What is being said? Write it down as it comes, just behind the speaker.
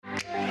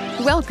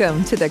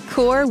Welcome to the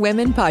Core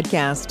Women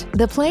Podcast,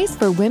 the place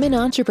for women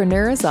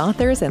entrepreneurs,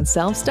 authors, and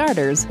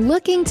self-starters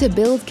looking to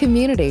build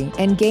community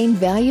and gain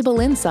valuable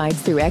insights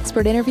through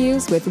expert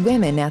interviews with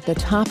women at the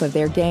top of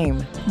their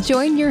game.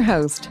 Join your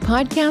host,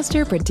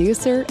 podcaster,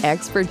 producer,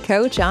 expert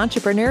coach,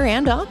 entrepreneur,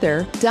 and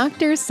author,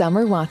 Dr.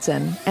 Summer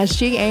Watson, as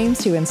she aims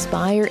to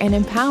inspire and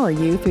empower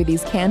you through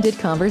these candid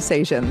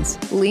conversations.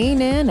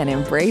 Lean in and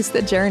embrace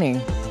the journey.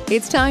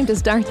 It's time to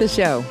start the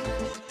show.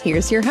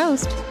 Here's your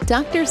host,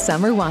 Dr.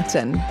 Summer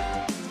Watson.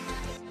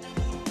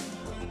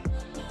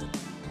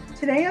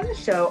 Today on the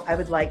show, I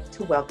would like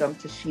to welcome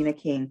Tashina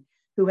King,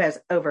 who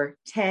has over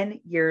 10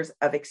 years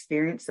of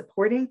experience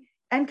supporting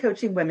and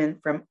coaching women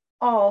from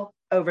all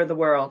over the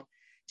world.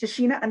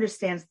 Tashina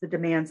understands the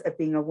demands of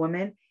being a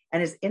woman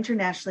and is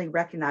internationally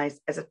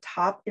recognized as a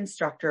top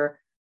instructor,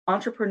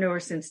 entrepreneur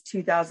since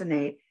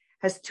 2008,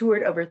 has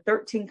toured over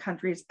 13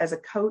 countries as a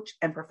coach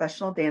and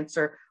professional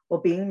dancer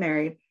while being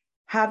married,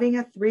 having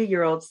a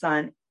 3-year-old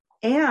son,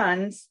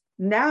 and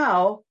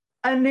now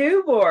a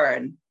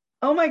newborn.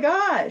 Oh my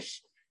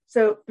gosh.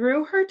 So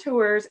through her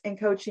tours and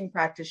coaching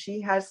practice,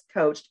 she has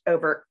coached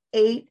over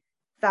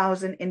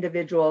 8,000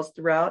 individuals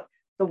throughout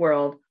the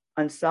world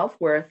on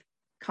self-worth,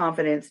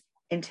 confidence,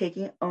 and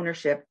taking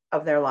ownership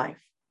of their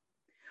life.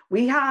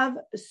 We have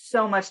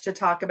so much to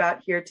talk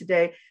about here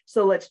today,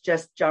 so let's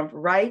just jump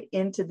right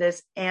into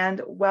this and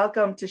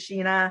welcome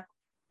Tashina.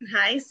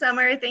 Hi,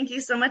 Summer. Thank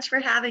you so much for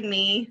having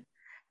me.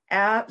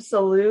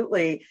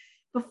 Absolutely.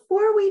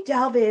 Before we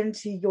delve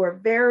into your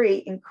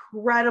very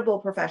incredible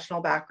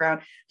professional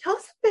background, tell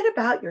us a bit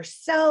about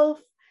yourself,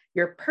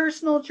 your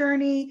personal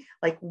journey,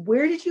 like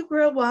where did you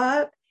grow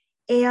up,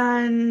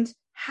 and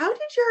how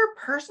did your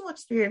personal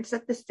experience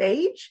set the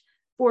stage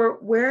for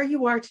where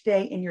you are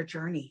today in your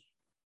journey?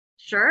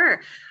 Sure.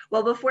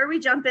 Well, before we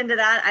jump into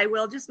that, I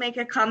will just make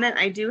a comment.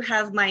 I do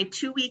have my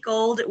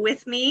 2-week-old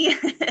with me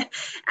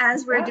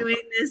as we're doing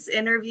this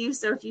interview.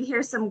 So if you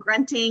hear some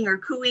grunting or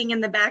cooing in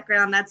the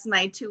background, that's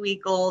my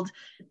 2-week-old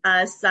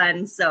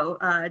son. So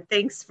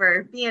thanks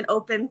for being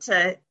open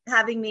to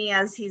having me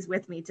as he's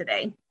with me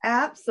today.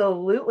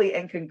 Absolutely.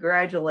 And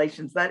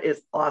congratulations. That is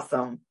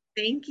awesome.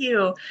 Thank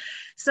you.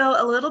 So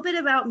a little bit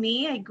about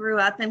me. I grew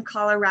up in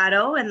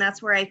Colorado, and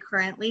that's where I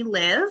currently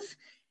live,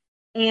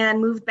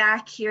 and moved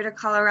back here to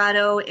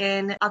Colorado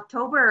in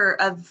October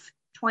of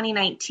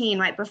 2019,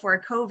 right before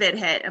COVID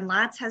hit. And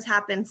lots has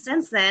happened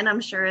since then,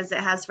 I'm sure, as it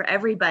has for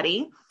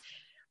everybody.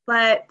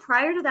 But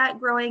prior to that,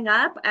 growing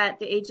up at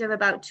the age of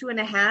about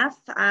 2.5,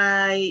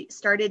 I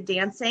started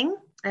dancing,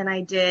 and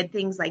I did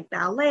things like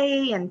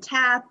ballet and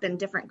tap and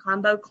different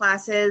combo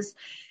classes.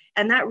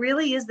 And that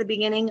really is the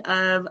beginning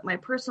of my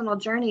personal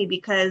journey,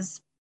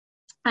 because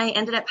I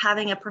ended up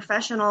having a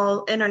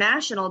professional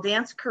international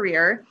dance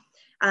career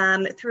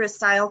through a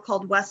style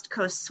called West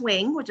Coast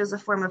Swing, which is a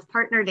form of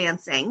partner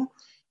dancing.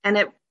 And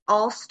it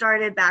all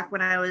started back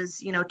when I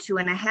was,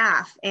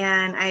 2.5.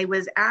 And I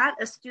was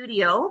at a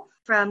studio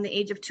from the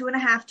age of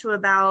 2.5 to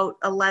about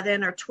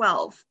 11 or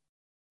 12.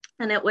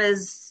 And it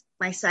was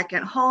my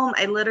second home.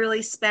 I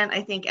literally spent,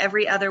 I think,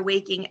 every other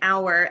waking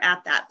hour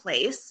at that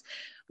place,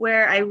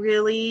 where I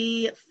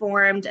really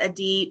formed a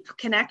deep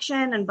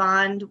connection and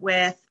bond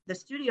with the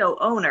studio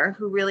owner,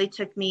 who really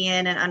took me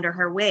in and under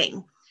her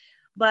wing.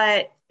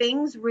 But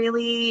things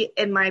really,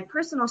 in my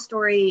personal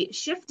story,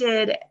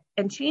 shifted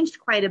and changed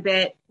quite a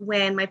bit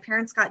when my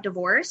parents got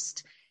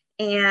divorced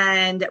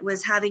and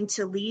was having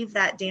to leave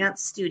that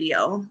dance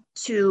studio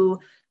to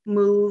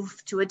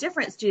move to a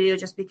different studio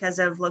just because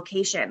of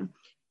location.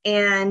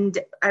 And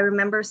I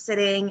remember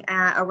sitting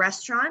at a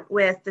restaurant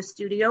with the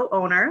studio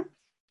owner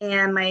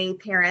and my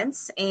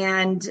parents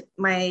and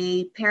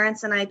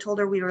I told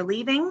her we were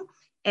leaving.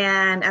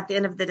 And at the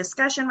end of the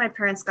discussion, my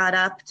parents got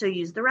up to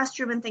use the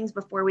restroom and things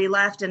before we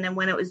left. And then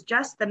when it was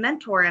just the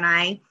mentor and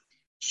I,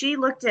 she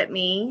looked at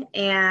me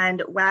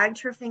and wagged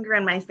her finger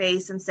in my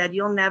face and said,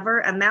 "You'll never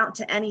amount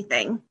to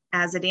anything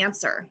as a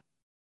dancer."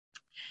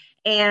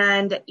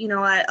 And,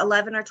 at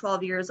 11 or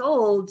 12 years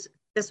old,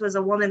 this was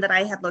a woman that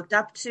I had looked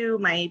up to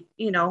my,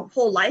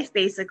 whole life,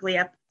 basically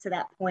up to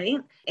that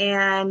point.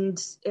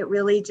 And it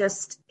really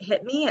just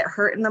hit me. It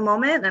hurt in the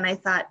moment. And I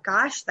thought,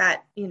 gosh,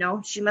 that,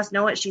 she must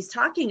know what she's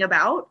talking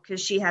about, because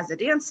she has a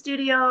dance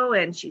studio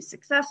and she's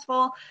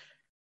successful.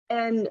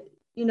 And,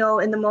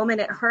 in the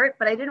moment it hurt,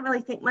 but I didn't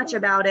really think much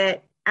about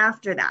it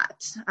after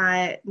that.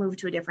 I moved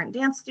to a different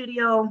dance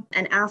studio.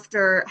 And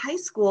after high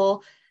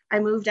school, I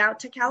moved out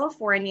to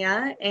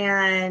California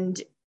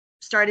and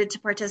started to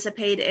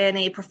participate in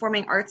a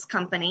performing arts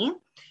company,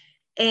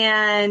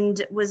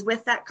 and was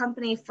with that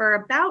company for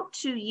about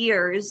 2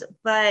 years.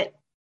 But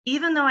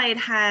even though I had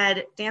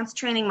had dance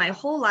training my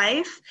whole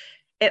life,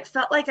 it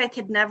felt like I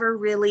could never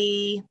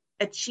really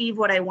achieve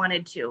what I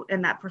wanted to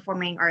in that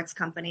performing arts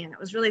company. And it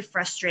was really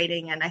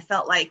frustrating. And I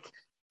felt like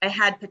I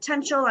had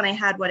potential and I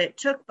had what it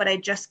took, but I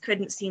just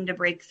couldn't seem to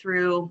break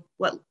through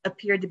what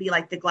appeared to be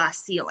like the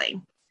glass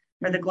ceiling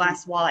or the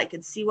glass wall. I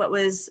could see what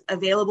was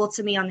available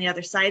to me on the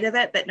other side of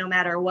it, but no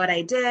matter what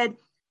I did,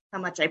 how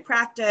much I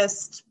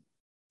practiced,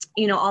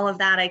 all of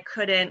that, I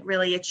couldn't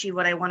really achieve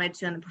what I wanted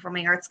to in the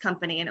performing arts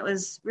company. And it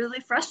was really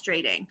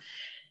frustrating.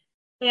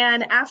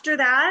 And after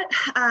that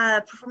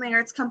performing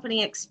arts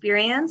company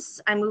experience,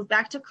 I moved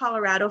back to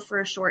Colorado for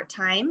a short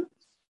time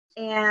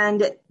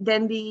and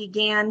then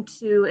began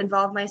to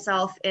involve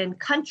myself in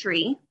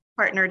country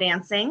partner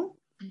dancing.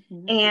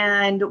 Mm-hmm.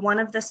 And one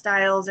of the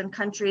styles in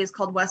country is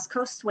called West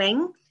Coast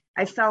Swing.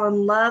 I fell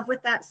in love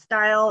with that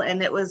style,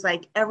 and it was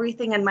like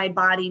everything in my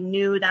body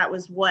knew that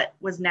was what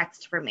was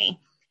next for me.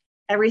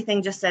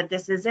 Everything just said,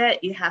 this is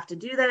it, you have to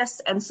do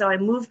this. And so I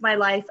moved my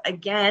life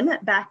again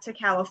back to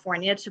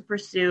California to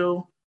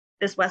pursue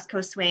this West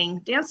Coast Swing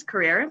dance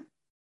career.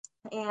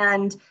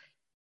 And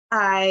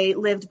I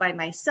lived by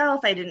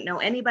myself. I didn't know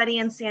anybody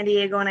in San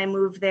Diego when I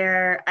moved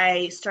there.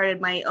 I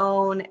started my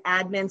own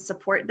admin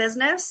support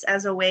business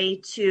as a way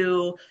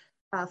to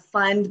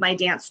fund my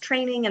dance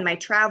training and my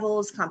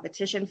travels,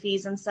 competition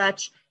fees and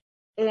such.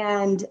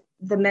 And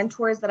the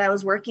mentors that I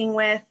was working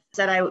with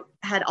said I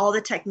had all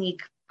the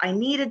technique I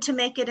needed to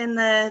make it in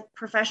the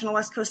professional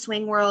West Coast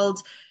Swing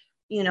world.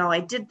 I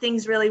did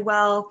things really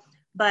well,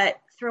 but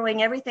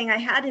throwing everything I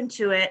had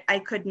into it, I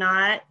could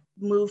not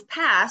move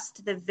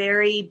past the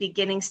very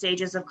beginning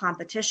stages of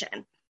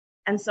competition.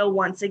 And so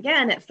once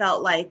again, it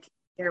felt like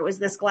there was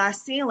this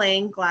glass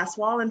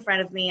wall in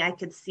front of me. I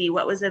could see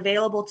what was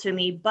available to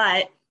me,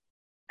 but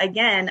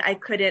again, I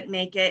couldn't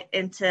make it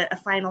into a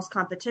finals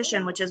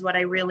competition, which is what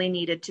I really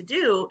needed to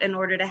do in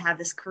order to have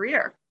this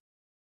career.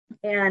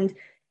 And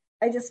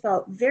I just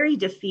felt very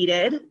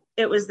defeated.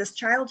 It was this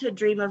childhood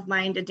dream of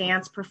mine to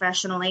dance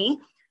professionally,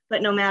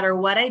 but no matter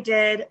what I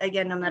did,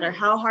 again, no matter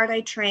how hard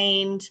I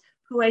trained,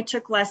 who I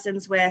took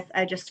lessons with,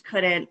 I just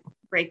couldn't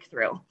break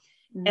through.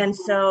 Mm-hmm. And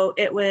so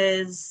it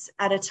was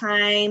at a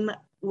time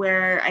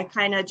where I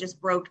kind of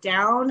just broke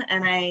down,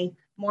 and I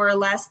more or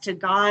less to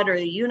God or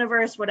the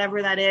universe,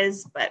 whatever that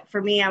is. But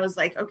for me, I was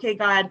like, okay,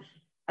 God,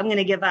 I'm going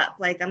to give up.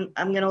 Like I'm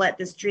going to let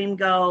this dream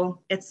go.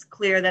 It's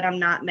clear that I'm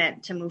not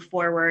meant to move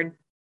forward.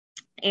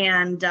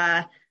 And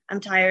I'm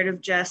tired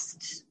of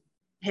just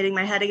hitting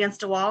my head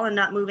against a wall and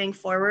not moving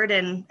forward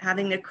and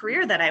having the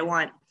career that I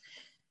want.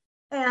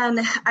 And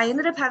I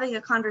ended up having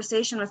a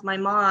conversation with my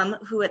mom,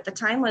 who at the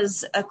time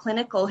was a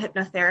clinical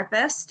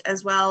hypnotherapist,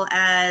 as well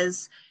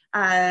as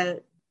a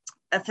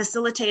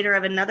facilitator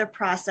of another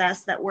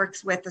process that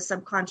works with the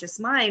subconscious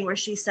mind, where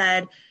she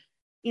said,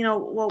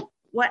 well,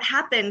 what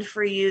happened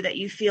for you that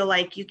you feel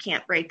like you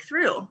can't break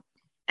through?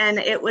 And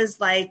it was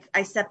like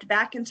I stepped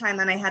back in time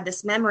and I had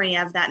this memory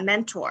of that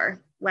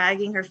mentor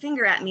wagging her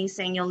finger at me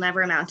saying, you'll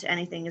never amount to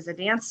anything as a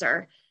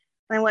dancer.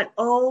 And I went,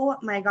 oh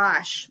my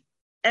gosh,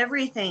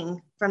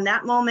 everything from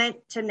that moment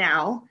to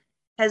now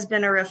has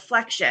been a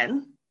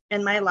reflection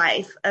in my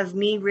life of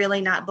me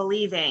really not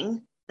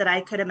believing that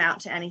I could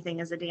amount to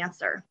anything as a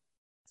dancer.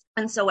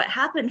 And so what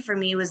happened for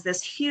me was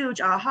this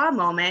huge aha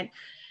moment,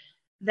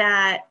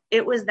 that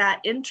it was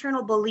that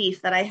internal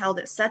belief that I held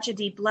at such a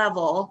deep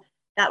level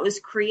that was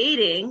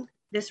creating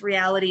this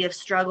reality of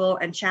struggle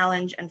and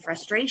challenge and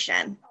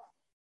frustration.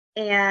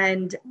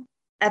 And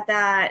at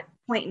that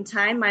point in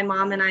time, my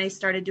mom and I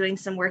started doing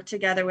some work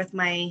together with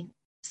my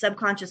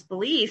subconscious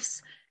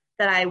beliefs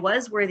that I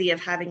was worthy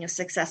of having a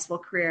successful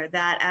career,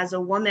 that as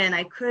a woman,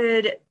 I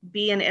could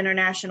be an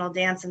international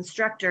dance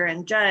instructor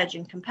and judge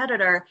and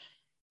competitor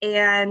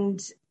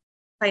and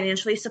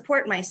financially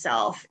support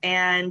myself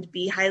and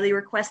be highly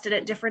requested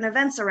at different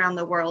events around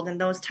the world and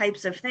those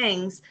types of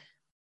things.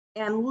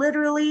 And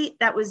literally,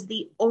 that was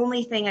the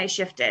only thing I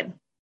shifted,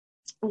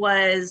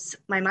 was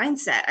my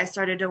mindset. I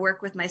started to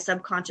work with my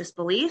subconscious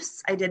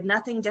beliefs. I did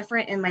nothing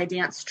different in my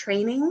dance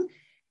training.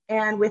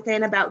 And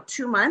within about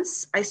 2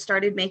 months, I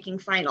started making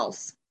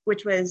finals,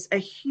 which was a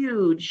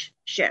huge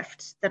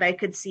shift that I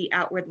could see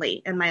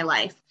outwardly in my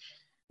life.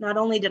 Not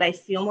only did I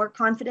feel more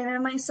confident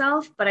in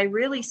myself, but I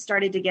really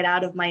started to get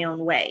out of my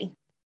own way.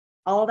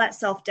 All that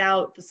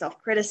self-doubt, the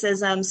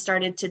self-criticism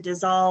started to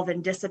dissolve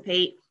and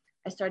dissipate.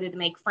 I started to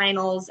make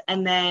finals.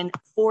 And then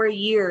 4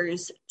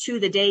 years to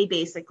the day,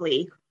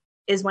 basically,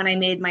 is when I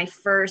made my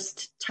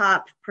first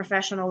top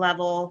professional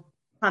level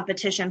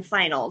competition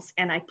finals.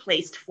 And I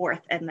placed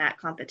 4th in that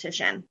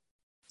competition.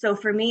 So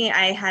for me,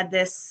 I had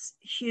this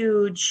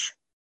huge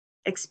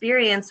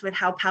experience with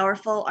how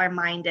powerful our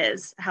mind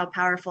is, how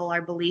powerful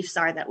our beliefs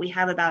are that we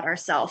have about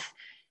ourselves,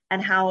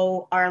 and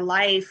how our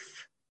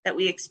life that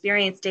we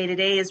experience day to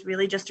day is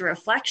really just a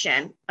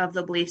reflection of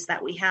the beliefs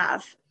that we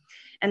have.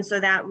 And so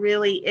that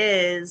really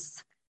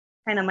is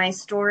kind of my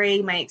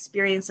story, my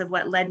experience of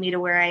what led me to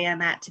where I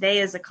am at today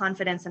as a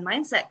confidence and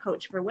mindset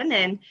coach for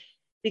women,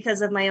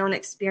 because of my own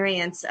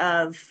experience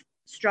of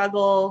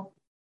struggle,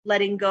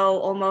 letting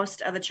go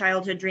almost of a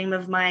childhood dream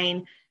of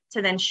mine,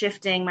 to then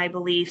shifting my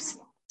beliefs,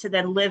 to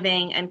then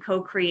living and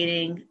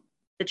co-creating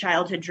the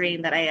childhood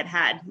dream that I had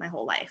had my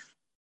whole life.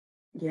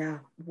 Yeah.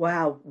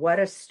 Wow. What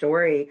a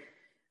story.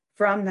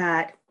 From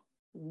that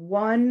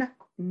one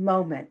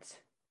moment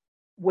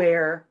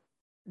where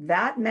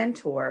that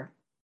mentor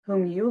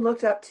whom you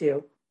looked up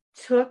to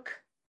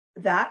took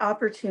that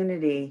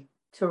opportunity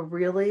to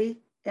really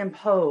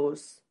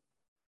impose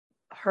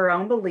her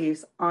own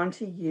beliefs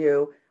onto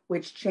you,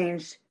 which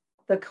changed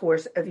the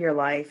course of your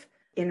life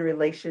in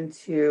relation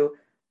to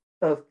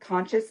both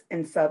conscious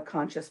and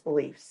subconscious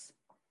beliefs.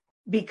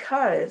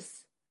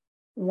 Because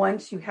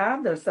once you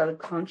have those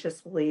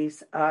subconscious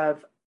beliefs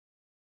of,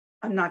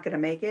 I'm not going to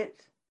make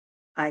it,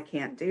 I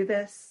can't do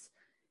this,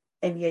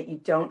 and yet you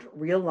don't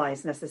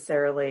realize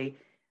necessarily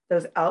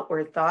those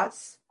outward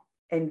thoughts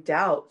and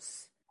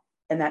doubts,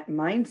 and that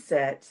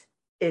mindset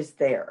is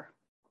there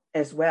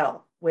as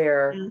well,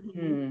 where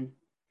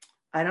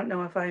I don't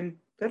know if I'm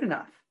good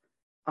enough.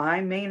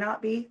 I may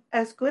not be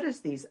as good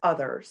as these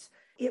others.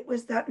 It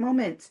was that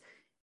moment.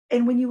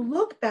 And when you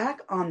look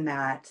back on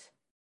that,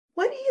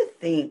 what do you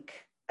think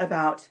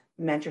about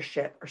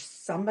mentorship or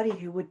somebody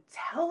who would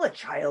tell a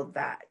child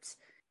that?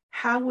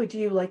 How would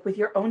you, like with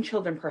your own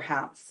children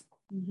perhaps,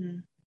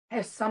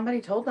 has somebody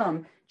told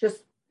them,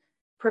 just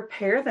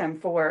prepare them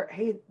for,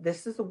 hey,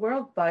 this is the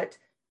world, but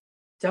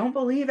don't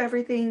believe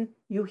everything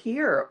you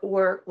hear,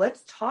 or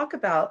let's talk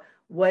about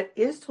what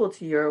is told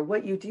to you or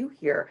what you do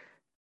hear.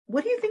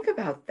 What do you think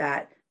about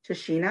that,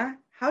 Tashina?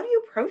 How do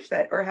you approach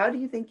that, or how do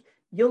you think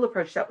you'll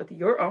approach that with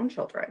your own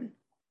children?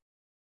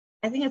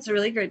 I think it's a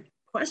really good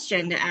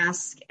question to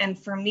ask. And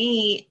for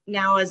me,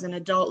 now as an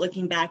adult,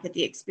 looking back at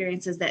the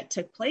experiences that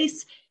took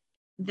place,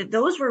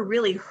 those were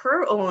really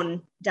her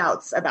own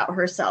doubts about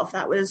herself.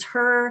 That was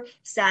her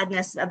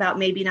sadness about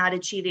maybe not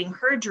achieving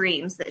her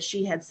dreams that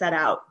she had set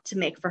out to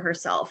make for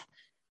herself.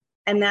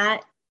 And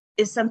that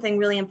is something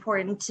really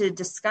important to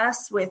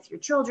discuss with your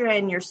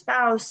children, your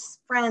spouse,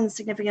 friends,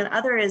 significant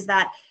other, is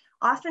that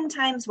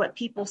oftentimes what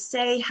people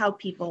say, how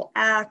people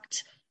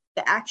act,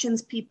 the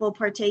actions people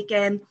partake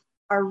in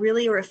are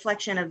really a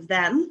reflection of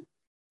them.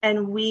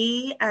 And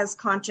we as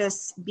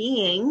conscious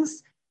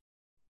beings,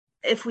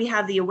 if we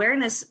have the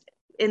awareness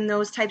in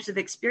those types of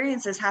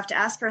experiences, have to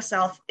ask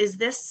ourselves, is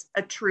this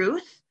a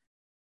truth?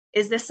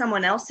 Is this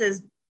someone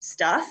else's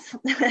stuff?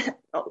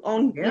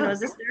 Is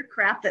this their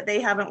crap that they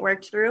haven't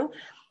worked through?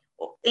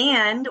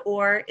 And,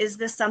 or is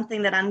this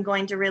something that I'm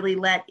going to really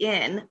let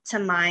in to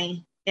my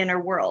inner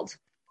world?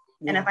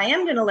 And if I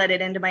am going to let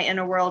it into my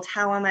inner world,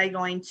 how am I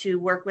going to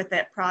work with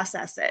it,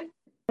 process it?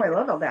 I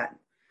love all that.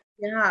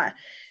 Yeah.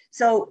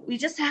 So we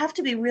just have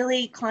to be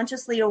really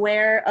consciously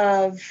aware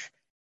of,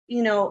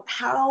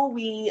 how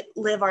we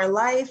live our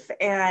life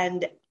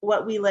and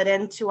what we let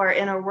into our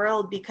inner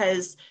world,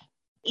 because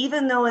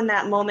even though in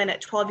that moment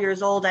at 12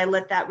 years old, I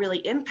let that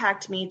really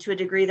impact me to a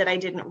degree that I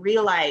didn't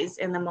realize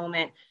in the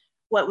moment,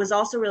 what was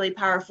also really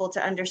powerful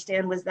to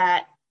understand was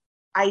that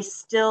I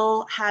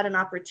still had an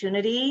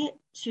opportunity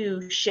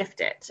to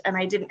shift it. And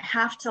I didn't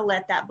have to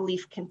let that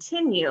belief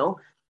continue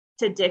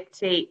to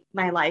dictate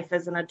my life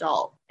as an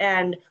adult.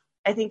 And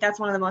I think that's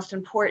one of the most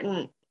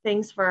important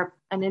things for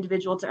an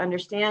individual to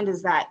understand,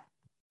 is that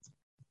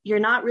you're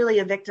not really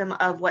a victim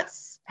of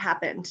what's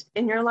happened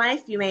in your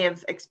life. You may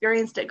have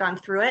experienced it, gone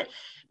through it,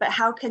 but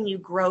how can you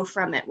grow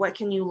from it? What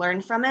can you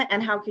learn from it?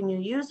 And how can you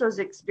use those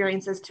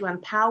experiences to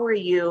empower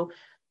you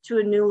to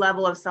a new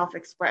level of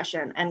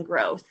self-expression and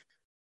growth?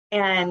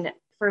 And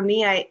for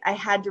me, I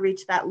had to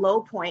reach that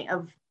low point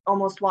of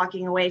almost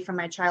walking away from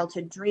my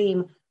childhood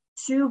dream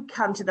to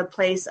come to the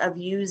place of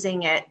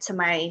using it to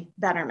my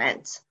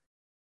betterment.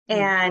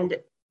 And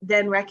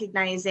then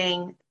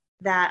recognizing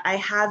that I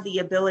have the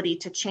ability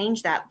to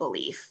change that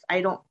belief.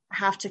 I don't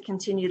have to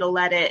continue to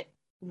let it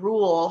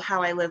rule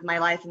how I live my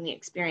life and the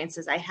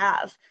experiences I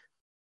have.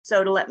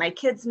 So to let my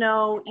kids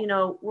know,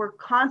 we're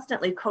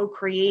constantly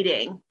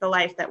co-creating the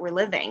life that we're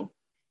living.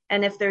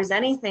 And if there's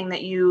anything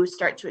that you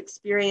start to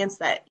experience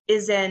that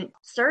isn't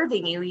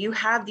serving you, you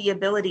have the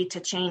ability to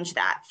change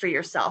that for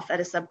yourself at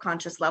a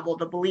subconscious level,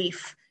 the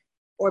belief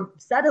or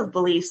set of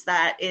beliefs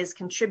that is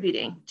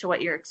contributing to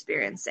what you're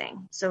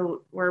experiencing.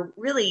 So we're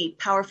really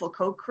powerful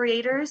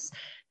co-creators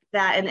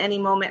that in any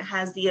moment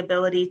has the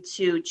ability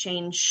to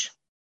change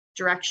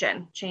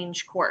direction,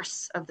 change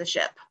course of the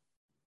ship.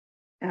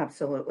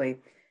 Absolutely.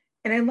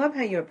 And I love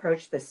how you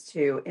approach this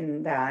too,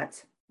 in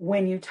that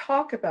when you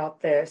talk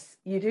about this,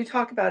 you do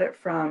talk about it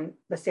from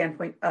the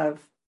standpoint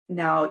of,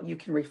 now you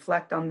can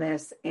reflect on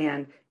this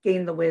and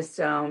gain the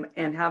wisdom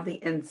and have the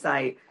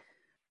insight,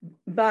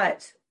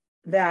 but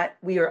that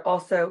we are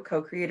also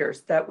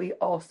co-creators, that we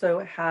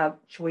also have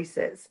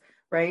choices,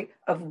 right,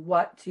 of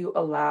what to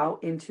allow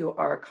into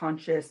our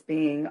conscious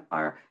being,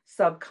 our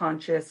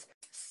subconscious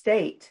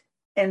state.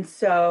 And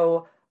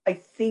so I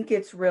think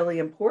it's really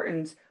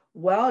important,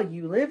 while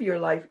you live your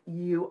life,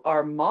 you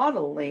are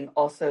modeling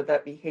also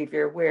that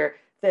behavior, where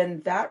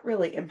then that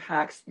really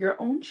impacts your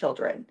own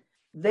children.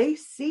 They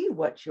see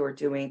what you're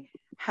doing,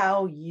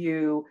 how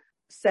you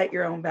set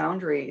your own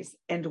boundaries,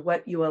 and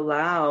what you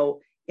allow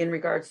in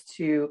regards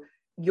to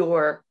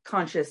your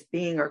conscious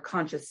being or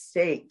conscious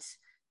state.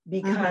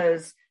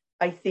 Because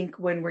I think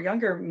when we're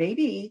younger,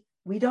 maybe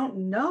we don't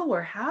know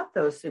or have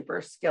those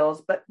super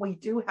skills, but we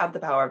do have the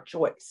power of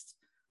choice,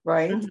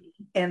 right?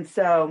 And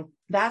so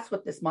that's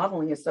what this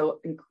modeling is so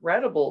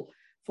incredible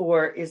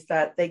for, is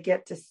that they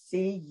get to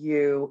see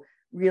you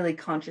really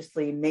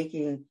consciously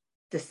making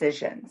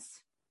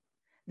decisions.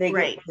 They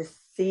get to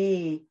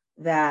see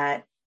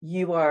that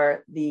you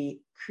are the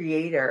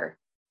creator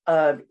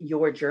of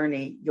your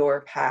journey,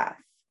 your path,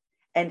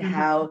 and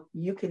how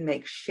you can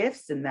make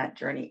shifts in that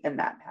journey and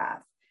that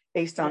path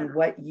based on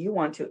what you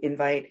want to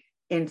invite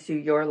into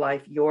your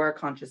life, your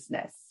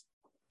consciousness.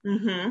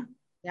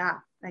 Yeah,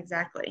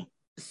 exactly.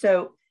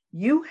 So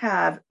you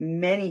have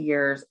many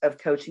years of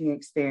coaching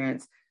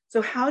experience.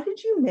 So how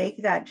did you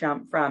make that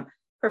jump from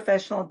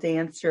professional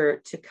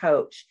dancer to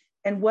coach?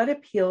 And what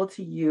appealed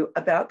to you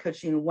about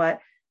coaching? What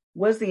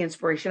was the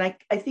inspiration?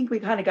 I think we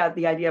kind of got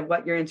the idea of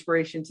what your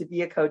inspiration to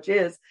be a coach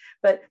is,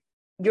 but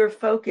your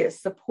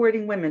focus,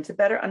 supporting women to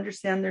better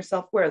understand their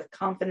self-worth,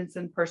 confidence,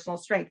 and personal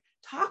strength.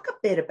 Talk a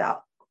bit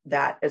about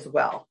that as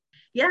well.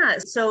 Yeah.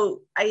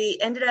 So I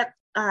ended up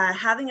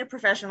having a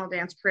professional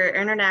dance career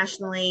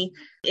internationally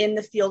in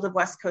the field of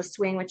West Coast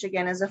swing, which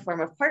again is a form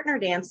of partner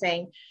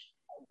dancing.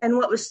 And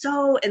what was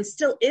so, and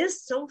still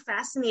is so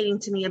fascinating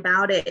to me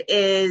about it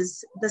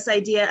is this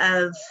idea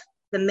of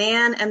the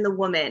man and the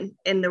woman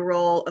in the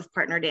role of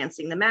partner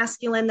dancing, the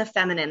masculine, the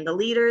feminine, the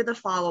leader, the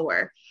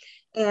follower.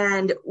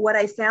 And what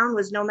I found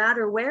was no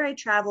matter where I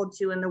traveled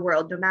to in the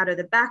world, no matter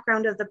the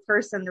background of the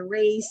person, the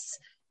race,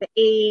 the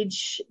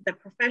age, the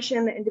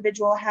profession the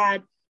individual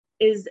had,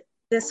 is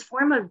this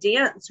form of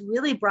dance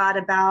really brought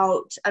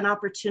about an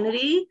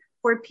opportunity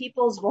for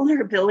people's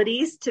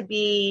vulnerabilities to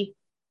be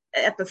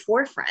at the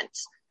forefront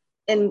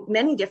in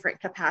many different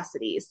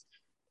capacities.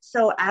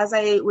 So as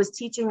I was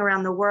teaching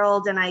around the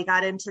world and I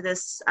got into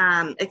this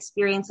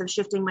experience of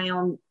shifting my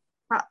own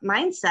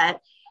mindset,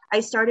 I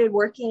started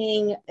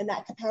working in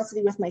that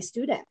capacity with my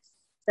students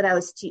that I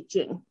was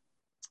teaching,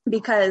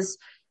 because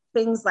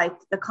things like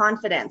the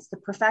confidence, the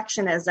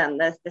perfectionism,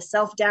 the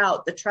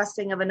self-doubt, the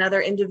trusting of another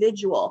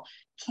individual.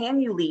 Can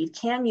you lead?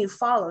 Can you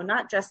follow?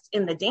 Not just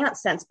in the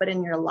dance sense, but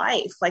in your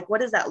life. Like,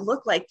 what does that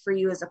look like for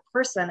you as a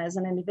person, as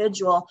an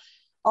individual?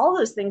 All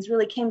those things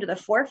really came to the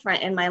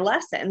forefront in my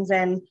lessons.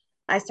 And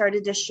I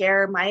started to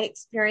share my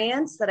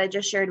experience that I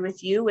just shared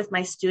with you with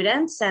my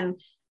students. And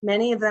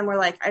many of them were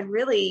like, I'd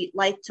really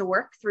like to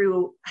work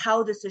through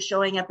how this is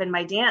showing up in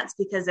my dance,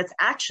 because it's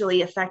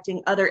actually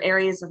affecting other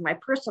areas of my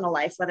personal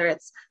life, whether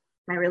it's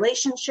my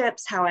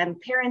relationships, how I'm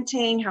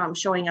parenting, how I'm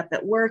showing up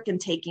at work and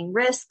taking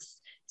risks,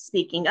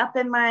 speaking up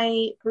in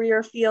my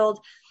career field.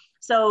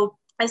 So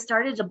I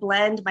started to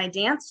blend my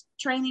dance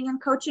training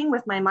and coaching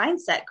with my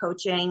mindset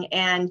coaching.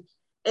 And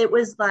it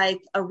was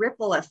like a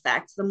ripple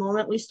effect. The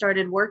moment we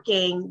started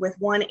working with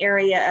one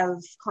area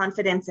of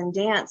confidence in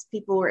dance,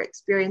 people were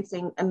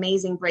experiencing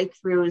amazing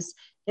breakthroughs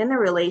in their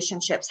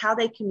relationships, how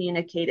they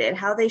communicated,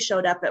 how they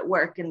showed up at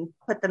work and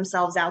put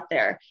themselves out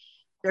there,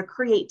 their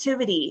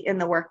creativity in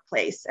the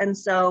workplace. And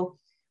so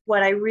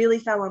what I really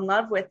fell in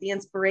love with, the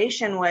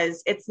inspiration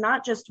was, it's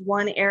not just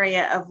one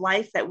area of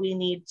life that we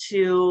need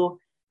to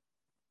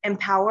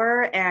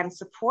empower and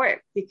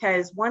support,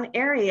 because one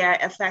area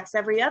affects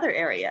every other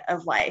area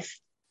of life.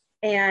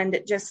 And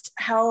just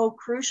how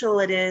crucial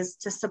it is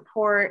to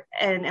support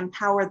and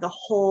empower the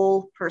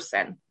whole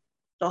person,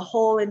 the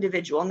whole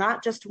individual,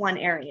 not just one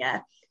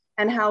area.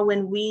 And how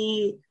when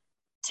we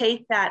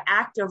take that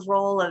active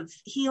role of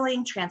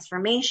healing,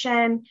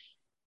 transformation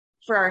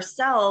for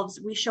ourselves,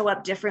 we show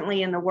up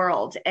differently in the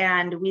world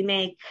and we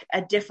make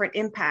a different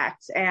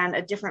impact and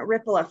a different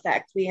ripple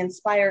effect. We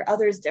inspire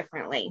others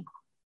differently.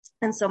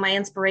 And so my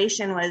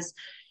inspiration was,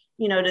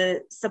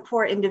 to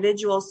support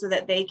individuals so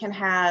that they can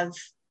have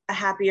a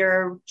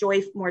happier,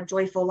 more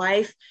joyful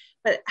life,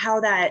 but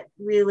how that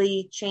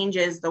really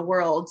changes the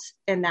world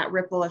in that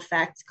ripple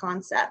effect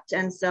concept.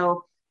 And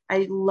so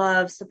I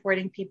love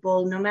supporting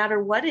people no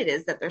matter what it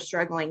is that they're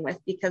struggling with,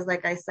 because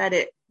like I said,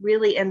 it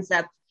really ends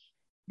up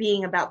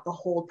being about the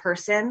whole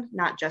person,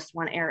 not just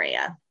one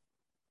area.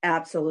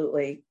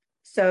 Absolutely.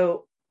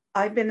 So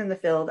I've been in the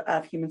field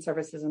of human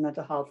services and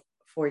mental health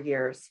for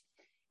years.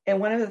 And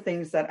one of the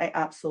things that I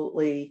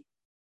absolutely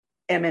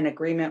am in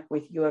agreement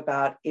with you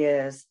about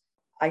is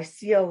I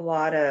see a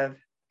lot of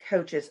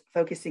coaches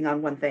focusing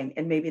on one thing,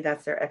 and maybe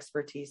that's their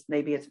expertise.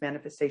 Maybe it's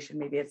manifestation,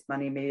 maybe it's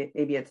money,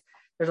 maybe it's,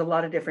 there's a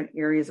lot of different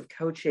areas of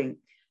coaching.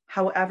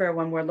 However,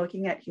 when we're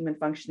looking at human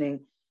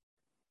functioning,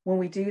 when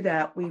we do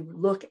that, we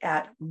look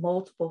at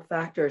multiple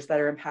factors that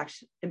are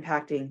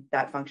impacting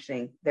that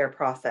functioning, their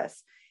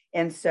process.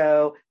 And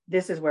so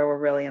this is where we're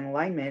really in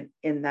alignment,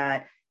 in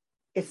that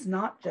it's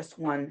not just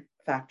one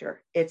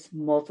factor, it's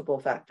multiple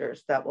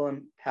factors that will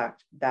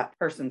impact that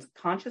person's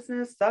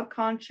consciousness,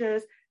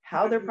 subconscious,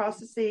 how they're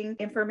processing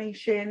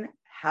information,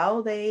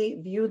 how they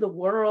view the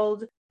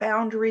world,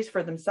 boundaries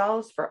for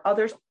themselves, for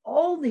others,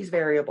 all these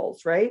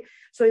variables, right?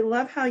 So I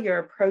love how you're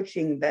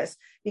approaching this,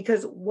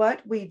 because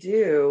what we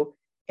do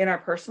in our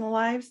personal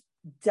lives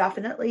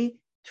definitely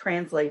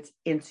translates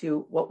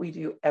into what we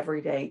do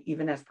every day,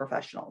 even as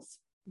professionals.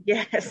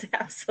 Yes,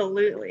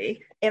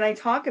 absolutely. And I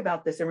talk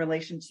about this in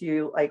relation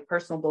to like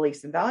personal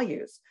beliefs and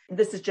values.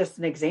 This is just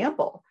an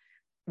example.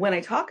 When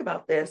I talk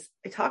about this,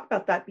 I talk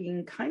about that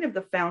being kind of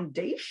the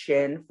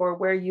foundation for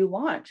where you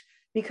launch,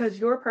 because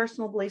your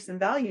personal beliefs and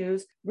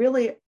values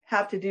really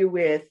have to do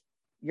with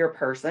your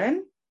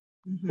person,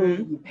 who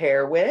you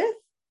pair with,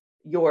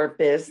 your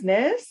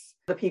business,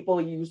 the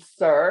people you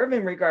serve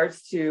in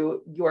regards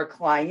to your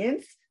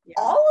clients,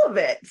 all of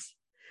it.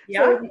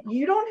 So if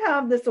you don't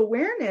have this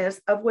awareness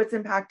of what's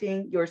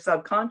impacting your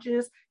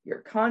subconscious, your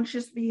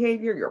conscious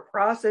behavior, your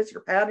process,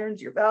 your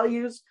patterns, your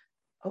values,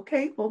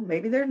 okay, well,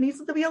 maybe there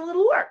needs to be a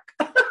little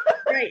work.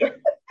 Right.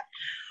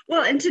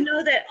 Well, and to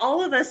know that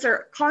all of us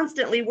are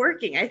constantly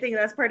working. I think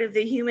that's part of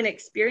the human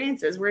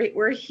experiences.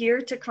 We're here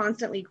to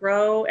constantly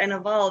grow and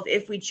evolve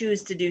if we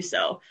choose to do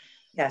so.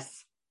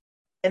 Yes.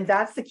 And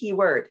that's the key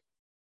word.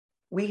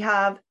 We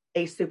have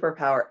a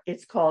superpower.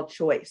 It's called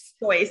choice.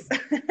 Choice.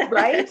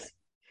 Right?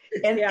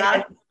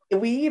 And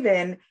we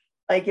even,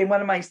 like in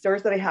one of my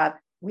stores that I have,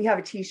 we have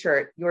a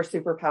t-shirt, your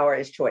superpower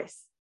is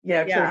choice.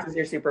 Choice is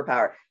your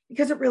superpower,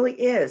 because it really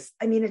is.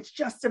 I mean, it's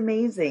just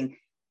amazing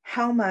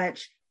how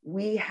much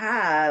we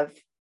have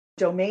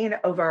domain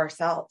over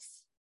ourselves.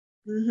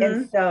 Mm-hmm.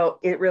 And so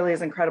it really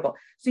is incredible.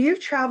 So you've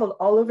traveled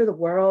all over the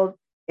world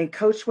and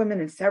coached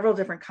women in several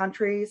different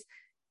countries,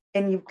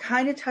 and you've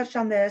kind of touched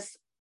on this,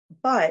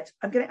 but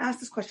I'm going to ask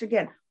this question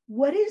again.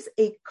 What is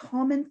a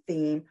common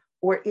theme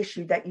or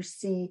issue that you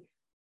see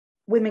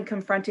women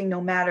confronting no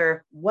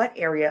matter what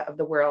area of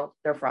the world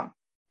they're from?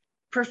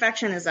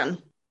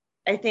 Perfectionism.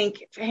 I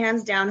think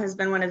hands down has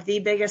been one of the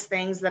biggest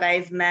things that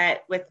I've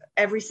met with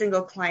every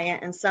single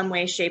client in some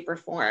way, shape, or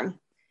form.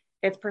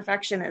 It's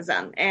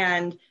perfectionism.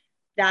 And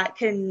that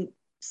can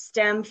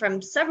stem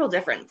from several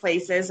different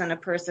places in a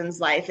person's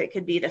life. It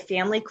could be the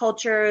family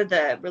culture,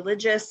 the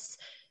religious,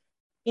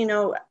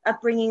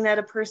 upbringing that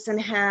a person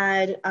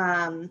had,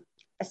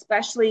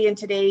 especially in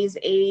today's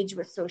age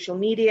with social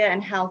media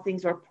and how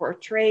things are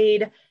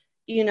portrayed,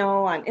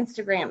 on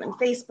Instagram and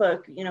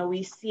Facebook.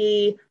 We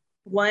see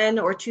one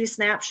or two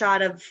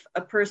snapshot of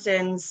a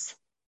person's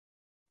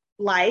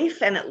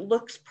life and it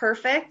looks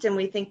perfect. And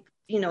we think,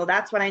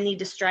 that's what I need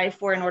to strive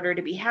for in order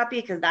to be happy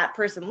because that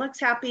person looks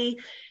happy.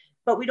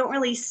 But we don't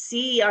really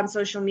see on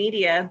social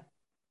media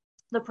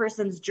the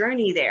person's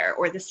journey there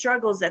or the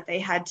struggles that they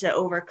had to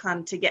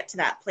overcome to get to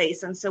that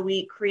place. And so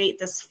we create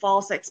this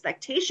false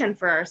expectation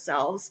for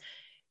ourselves,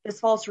 this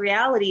false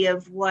reality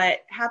of what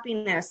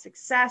happiness,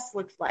 success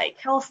looks like,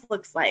 health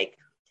looks like.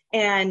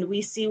 And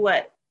we see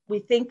what we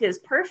think is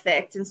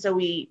perfect. And so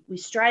we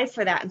strive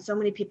for that. And so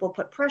many people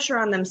put pressure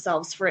on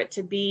themselves for it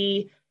to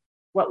be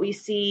what we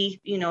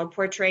see,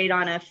 portrayed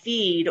on a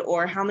feed,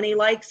 or how many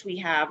likes we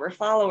have or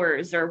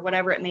followers or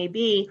whatever it may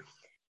be,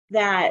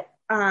 that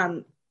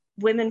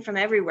women from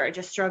everywhere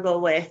just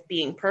struggle with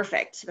being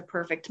perfect. The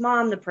perfect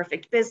mom, the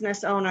perfect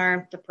business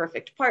owner, the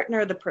perfect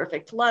partner, the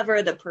perfect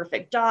lover, the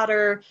perfect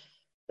daughter,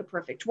 the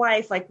perfect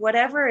wife, like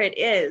whatever it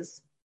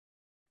is,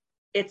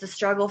 it's a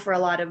struggle for a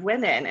lot of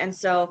women. And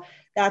so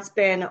that's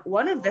been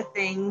one of the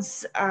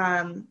things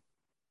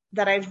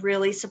that I've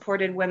really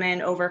supported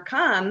women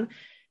overcome,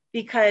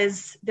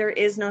 because there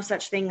is no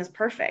such thing as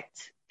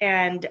perfect.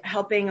 And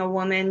helping a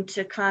woman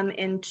to come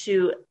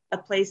into a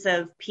place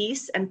of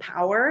peace and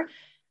power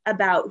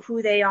about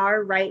who they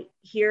are right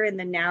here in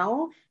the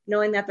now,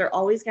 knowing that they're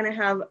always going to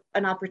have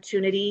an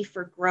opportunity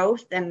for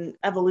growth and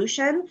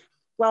evolution,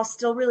 while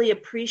still really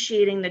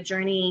appreciating the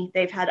journey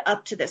they've had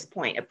up to this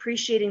point,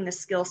 appreciating the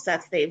skill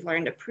sets they've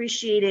learned,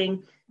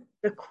 appreciating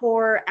the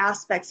core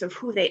aspects of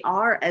who they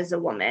are as a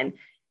woman,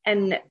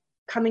 and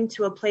coming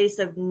to a place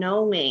of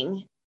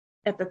knowing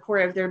at the core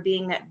of their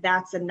being that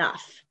that's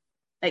enough.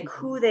 Like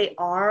who they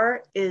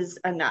are is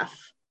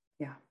enough.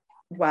 Yeah.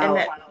 Wow. And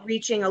that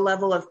reaching a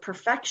level of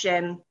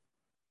perfection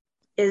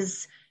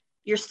is,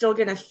 you're still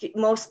going to,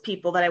 most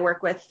people that I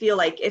work with feel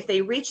like if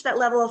they reach that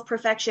level of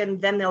perfection,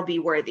 then they'll be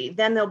worthy,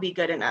 then they'll be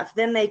good enough,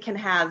 then they can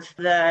have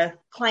the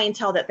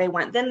clientele that they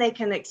want, then they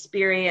can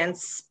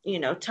experience,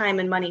 time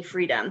and money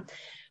freedom.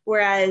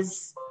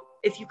 Whereas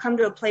if you come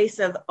to a place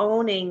of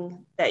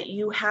owning that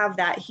you have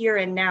that here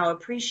and now,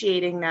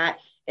 appreciating that,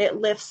 it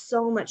lifts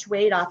so much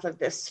weight off of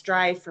this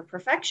strive for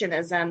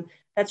perfectionism.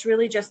 That's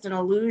really just an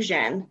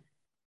illusion,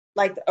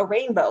 like a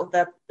rainbow,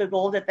 the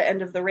gold at the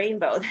end of the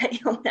rainbow that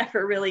you'll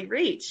never really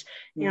reach,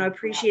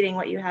 appreciating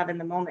what you have in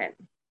the moment.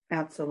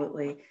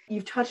 Absolutely.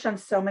 You've touched on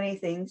so many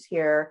things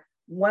here.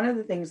 One of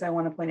the things I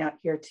want to point out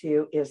here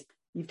too is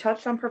you've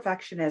touched on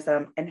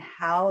perfectionism and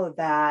how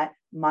that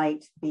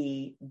might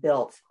be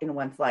built in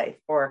one's life,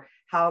 or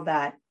how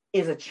that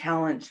is a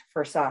challenge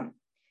for some.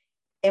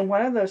 And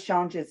one of those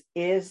challenges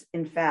is,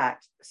 in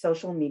fact,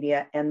 social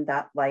media and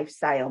that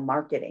lifestyle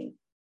marketing.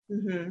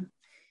 Mm-hmm.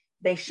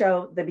 They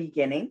show the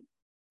beginning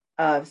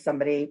of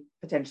somebody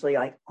potentially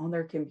like on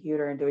their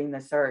computer and doing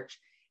the search,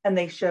 and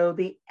they show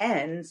the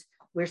end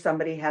where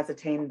somebody has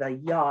attained the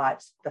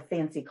yacht, the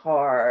fancy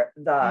car,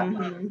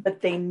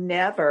 but they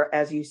never,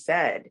 as you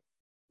said,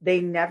 they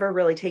never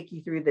really take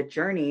you through the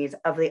journeys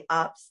of the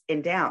ups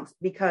and downs,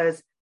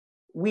 because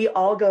we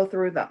all go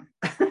through them.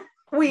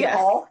 We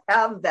all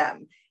have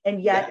them. And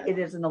yet it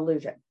is an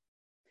illusion.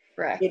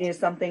 Correct. It is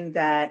something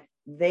that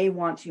they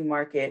want to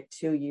market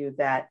to you,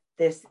 that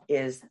this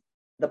is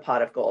the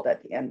pot of gold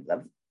at the end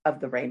of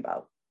the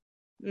rainbow.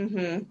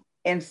 Mm-hmm.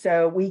 And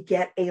so we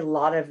get a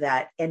lot of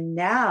that. And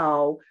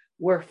now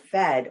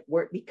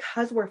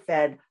because we're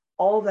fed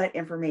all that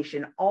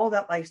information, all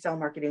that lifestyle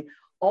marketing,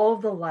 all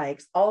the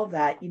likes, all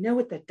that, you know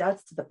what that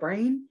does to the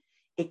brain?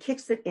 It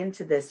kicks it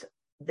into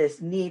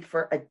this need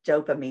for a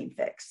dopamine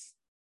fix.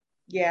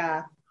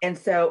 Yeah. And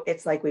so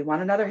it's like, we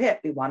want another hit.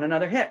 We want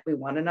another hit. We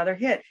want another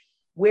hit,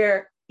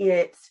 where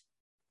it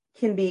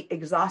can be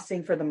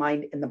exhausting for the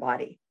mind and the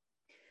body.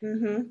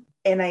 Mm-hmm.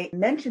 And I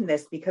mention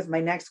this because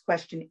my next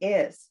question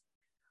is,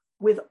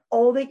 with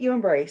all that you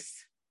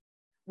embrace,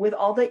 with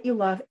all that you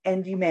love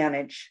and you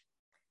manage,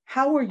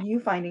 how are you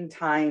finding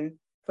time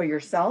for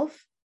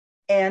yourself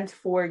and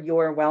for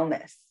your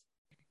wellness?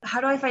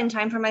 How do I find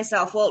time for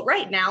myself? Well,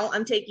 right now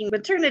I'm taking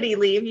maternity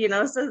leave,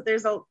 so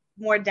there's a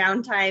more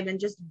downtime and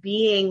just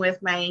being with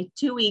my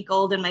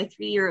 2-week-old and my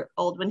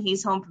 3-year-old when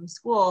he's home from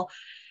school.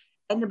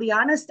 And to be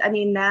honest,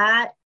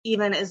 that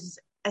even is,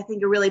 I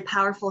think, a really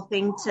powerful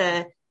thing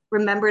to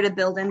remember to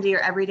build into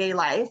your everyday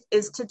life,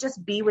 is to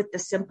just be with the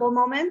simple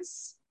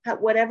moments,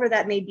 whatever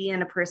that may be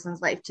in a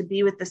person's life, to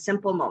be with the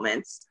simple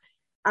moments,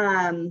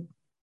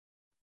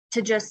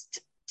 to just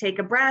take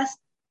a breath,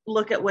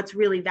 look at what's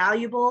really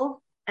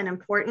valuable and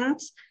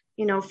important.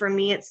 For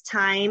me, it's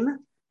time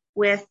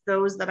with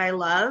those that I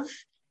love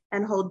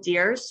and hold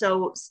dear.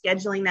 So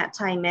scheduling that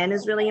time in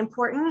is really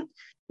important.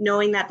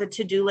 Knowing that the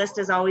to-do list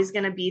is always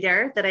going to be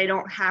there, that I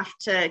don't have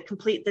to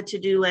complete the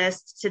to-do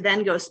list to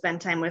then go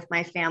spend time with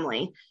my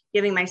family,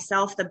 giving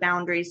myself the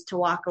boundaries to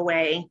walk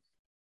away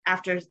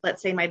after,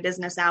 let's say, my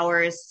business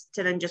hours,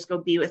 to then just go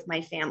be with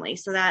my family.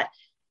 So that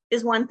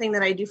is one thing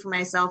that I do for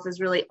myself, is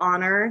really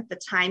honor the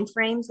time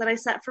frames that I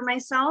set for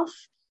myself,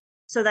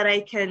 so that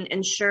I can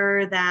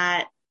ensure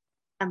that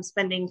I'm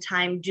spending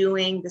time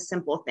doing the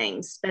simple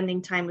things,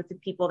 spending time with the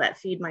people that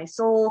feed my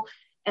soul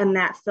and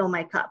that fill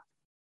my cup.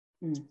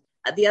 Mm.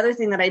 The other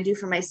thing that I do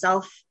for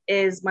myself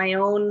is my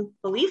own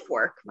belief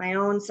work, my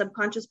own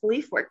subconscious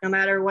belief work, no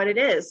matter what it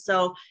is.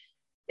 So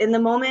in the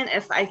moment,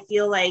 if I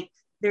feel like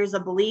there's a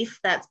belief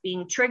that's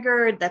being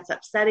triggered, that's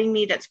upsetting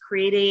me, that's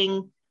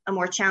creating a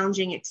more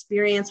challenging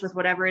experience with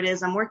whatever it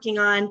is I'm working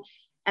on,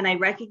 and I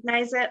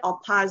recognize it,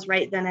 I'll pause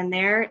right then and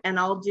there, and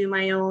I'll do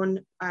my own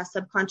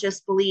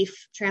subconscious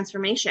belief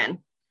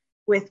transformation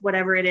with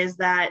whatever it is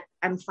that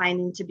I'm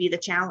finding to be the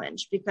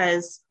challenge,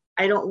 because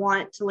I don't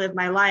want to live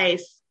my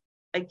life,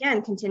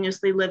 again,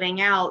 continuously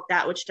living out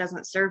that which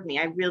doesn't serve me.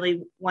 I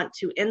really want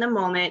to, in the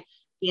moment,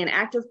 be an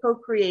active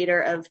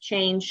co-creator of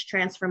change,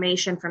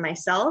 transformation for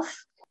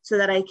myself, so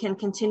that I can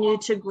continue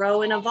to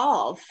grow and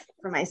evolve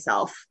for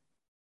myself.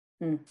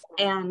 Mm.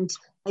 And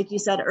like you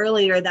said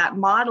earlier, that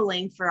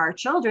modeling for our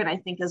children, I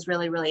think, is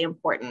really, really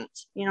important.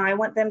 I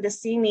want them to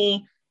see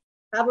me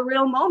have a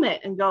real moment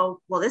and go,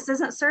 well, this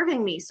isn't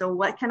serving me. So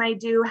what can I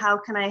do? How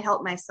can I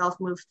help myself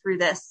move through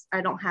this?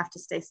 I don't have to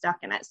stay stuck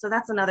in it. So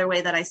that's another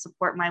way that I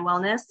support my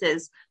wellness,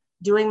 is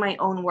doing my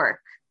own work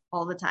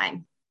all the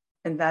time.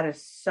 And that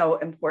is so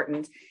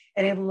important.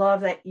 And I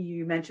love that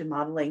you mentioned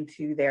modeling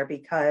too there,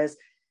 because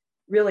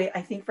really,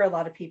 I think for a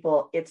lot of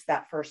people, it's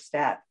that first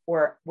step,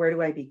 or where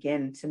do I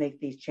begin to make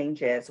these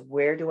changes?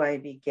 Where do I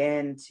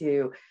begin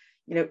to,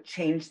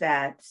 change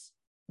that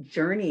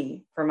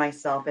journey for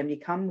myself and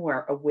become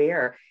more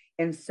aware?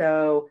 And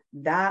so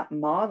that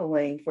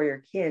modeling for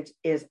your kids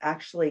is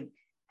actually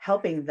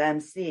helping them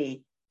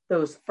see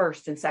those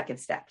first and second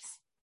steps.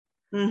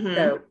 Mm-hmm.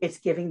 So it's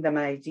giving them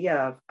an idea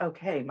of,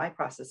 okay, my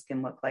process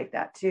can look like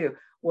that too.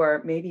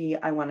 Or maybe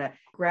I want to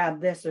grab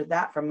this or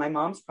that from my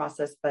mom's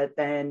process, but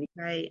then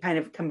kind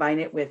of combine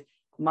it with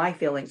my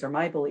feelings or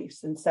my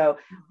beliefs. And so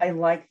I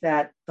like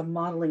that the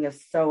modeling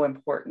is so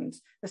important,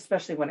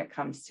 especially when it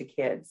comes to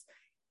kids.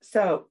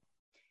 So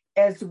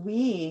as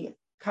we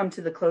come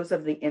to the close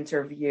of the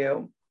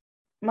interview,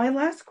 my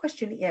last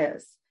question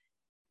is,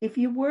 if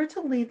you were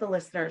to leave the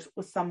listeners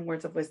with some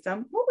words of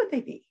wisdom, what would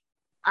they be?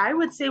 I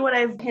would say what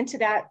I've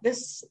hinted at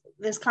this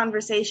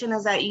conversation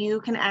is that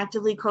you can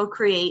actively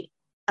co-create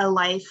a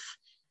life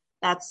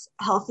that's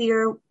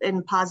healthier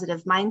in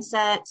positive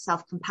mindset,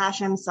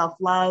 self-compassion,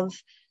 self-love,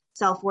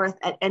 self-worth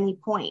at any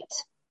point.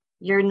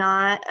 You're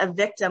not a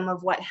victim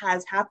of what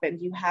has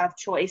happened. You have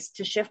choice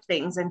to shift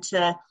things and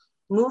to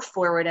move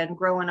forward and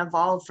grow and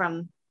evolve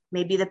from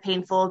maybe the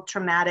painful,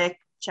 traumatic,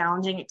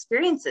 challenging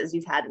experiences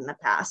you've had in the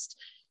past.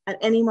 At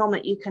any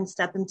moment, you can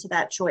step into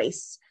that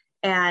choice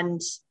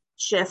and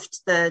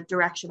shift the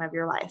direction of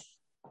your life.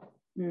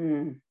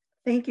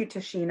 Thank you,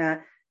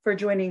 Tashina, for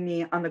joining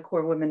me on the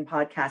Core Women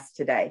podcast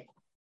today.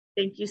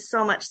 Thank you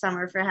so much,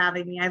 Summer, for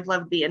having me. I've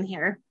loved being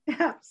here.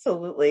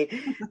 Absolutely.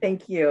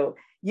 Thank you.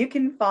 You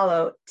can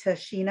follow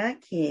Tashina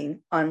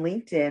King on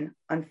LinkedIn,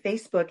 on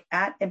Facebook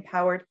at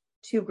Empowered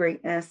to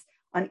Greatness,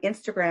 on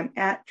Instagram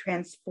at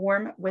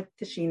Transform with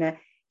Tashina,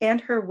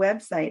 and her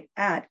website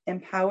at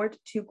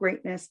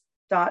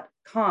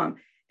empoweredtogreatness.com.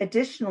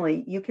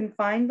 Additionally, you can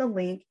find the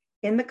link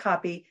in the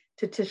copy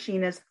to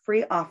Tashina's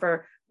free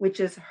offer, which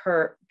is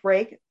her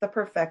Break the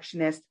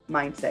Perfectionist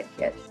Mindset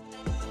Kit.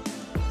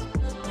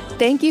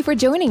 Thank you for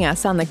joining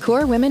us on the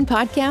Core Women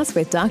podcast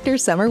with Dr.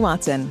 Summer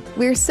Watson.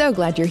 We're so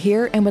glad you're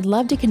here and would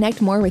love to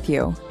connect more with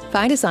you.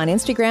 Find us on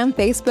Instagram,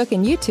 Facebook,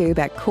 and YouTube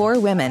at Core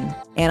Women,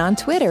 and on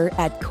Twitter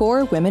at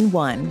Core Women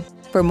 1.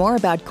 For more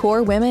about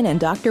Core Women and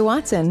Dr.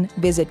 Watson,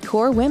 visit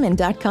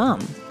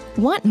corewomen.com.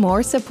 Want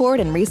more support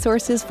and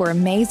resources for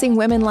amazing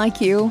women like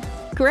you?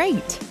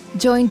 Great!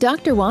 Join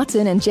Dr.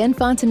 Watson and Jen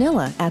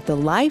Fontanilla at the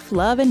Life,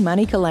 Love, and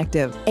Money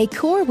Collective, a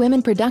Core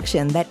Women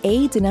production that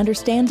aids in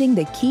understanding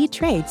the key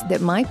traits that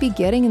might be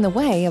getting in the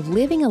way of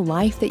living a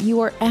life that you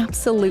are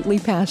absolutely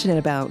passionate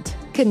about.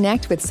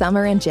 Connect with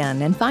Summer and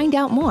Jen and find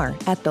out more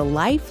at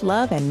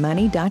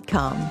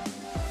thelifeloveandmoney.com.